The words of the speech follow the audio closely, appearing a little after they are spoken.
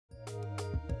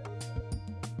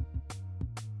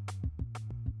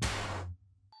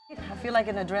feel like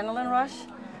an adrenaline rush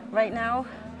right now.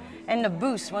 And the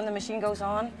boost when the machine goes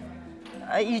on,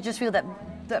 you just feel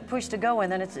that push to go,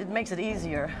 and then it makes it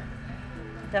easier,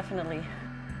 definitely.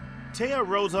 Taya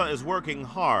Rosa is working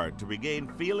hard to regain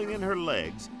feeling in her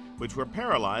legs, which were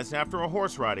paralyzed after a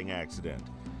horse riding accident.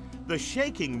 The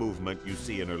shaking movement you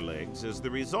see in her legs is the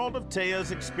result of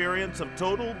Taya's experience of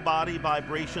total body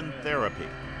vibration therapy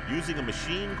using a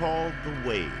machine called the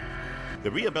Wave.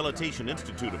 The Rehabilitation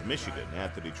Institute of Michigan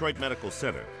at the Detroit Medical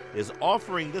Center is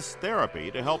offering this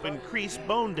therapy to help increase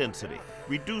bone density,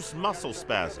 reduce muscle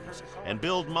spasms, and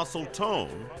build muscle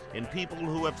tone in people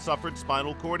who have suffered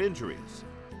spinal cord injuries.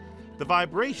 The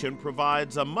vibration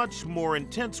provides a much more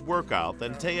intense workout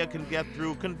than Taya can get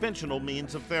through conventional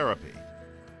means of therapy.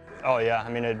 Oh yeah, I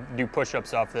mean, to do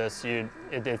push-ups off this,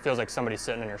 it feels like somebody's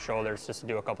sitting on your shoulders just to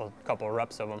do a couple of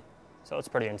reps of them. So it's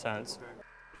pretty intense.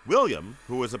 William,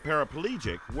 who is a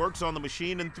paraplegic, works on the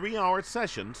machine in 3-hour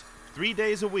sessions, 3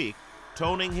 days a week,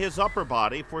 toning his upper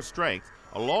body for strength,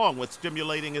 along with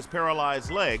stimulating his paralyzed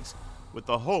legs, with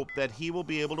the hope that he will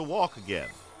be able to walk again.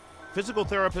 Physical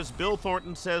therapist Bill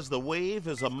Thornton says the Wave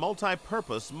is a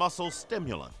multi-purpose muscle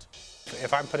stimulant.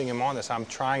 If I'm putting him on this, I'm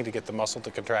trying to get the muscle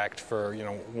to contract for,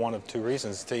 one of two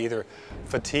reasons: to either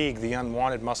fatigue the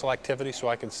unwanted muscle activity so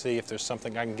I can see if there's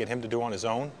something I can get him to do on his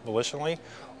own volitionally,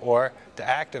 or to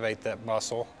activate that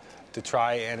muscle to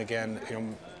try and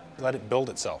again, let it build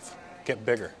itself, get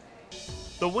bigger.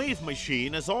 The Wave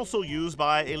machine is also used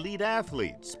by elite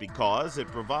athletes because it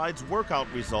provides workout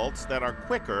results that are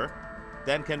quicker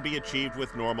than can be achieved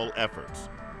with normal efforts.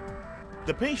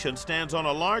 The patient stands on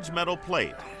a large metal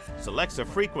plate, selects a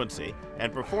frequency,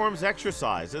 and performs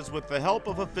exercises with the help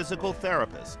of a physical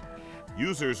therapist.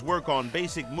 Users work on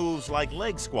basic moves like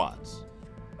leg squats,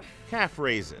 calf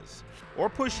raises, or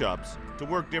push-ups to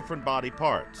work different body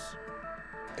parts.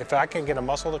 If I can get a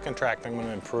muscle to contract, I'm going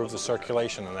to improve the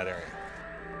circulation in that area.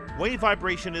 Wave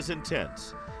vibration is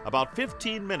intense. About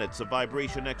 15 minutes of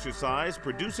vibration exercise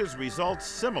produces results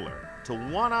similar to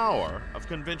 1 hour of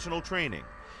conventional training.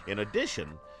 In addition,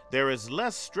 there is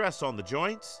less stress on the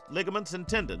joints, ligaments, and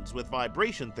tendons with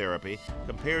vibration therapy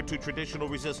compared to traditional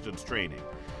resistance training.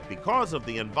 Because of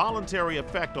the involuntary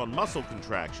effect on muscle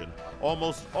contraction,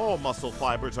 almost all muscle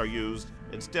fibers are used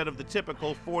instead of the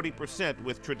typical 40%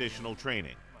 with traditional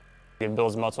training. It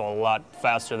builds muscle a lot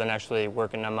faster than actually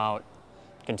working them out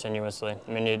continuously.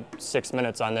 I mean, 6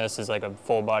 minutes on this is like a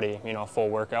full body, full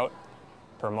workout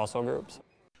per muscle groups.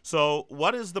 So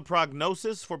what is the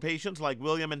prognosis for patients like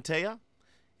William and Taya?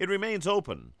 It remains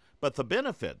open, but the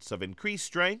benefits of increased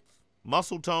strength,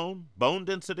 muscle tone, bone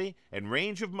density, and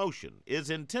range of motion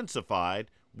is intensified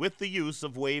with the use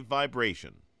of wave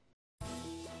vibration.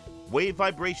 Wave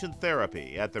vibration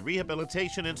therapy at the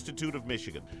Rehabilitation Institute of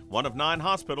Michigan, one of 9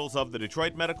 hospitals of the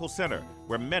Detroit Medical Center,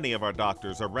 where many of our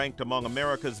doctors are ranked among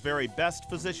America's very best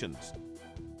physicians.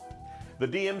 The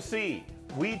DMC,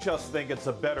 we just think it's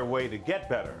a better way to get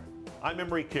better. I'm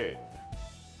Emery Kidd.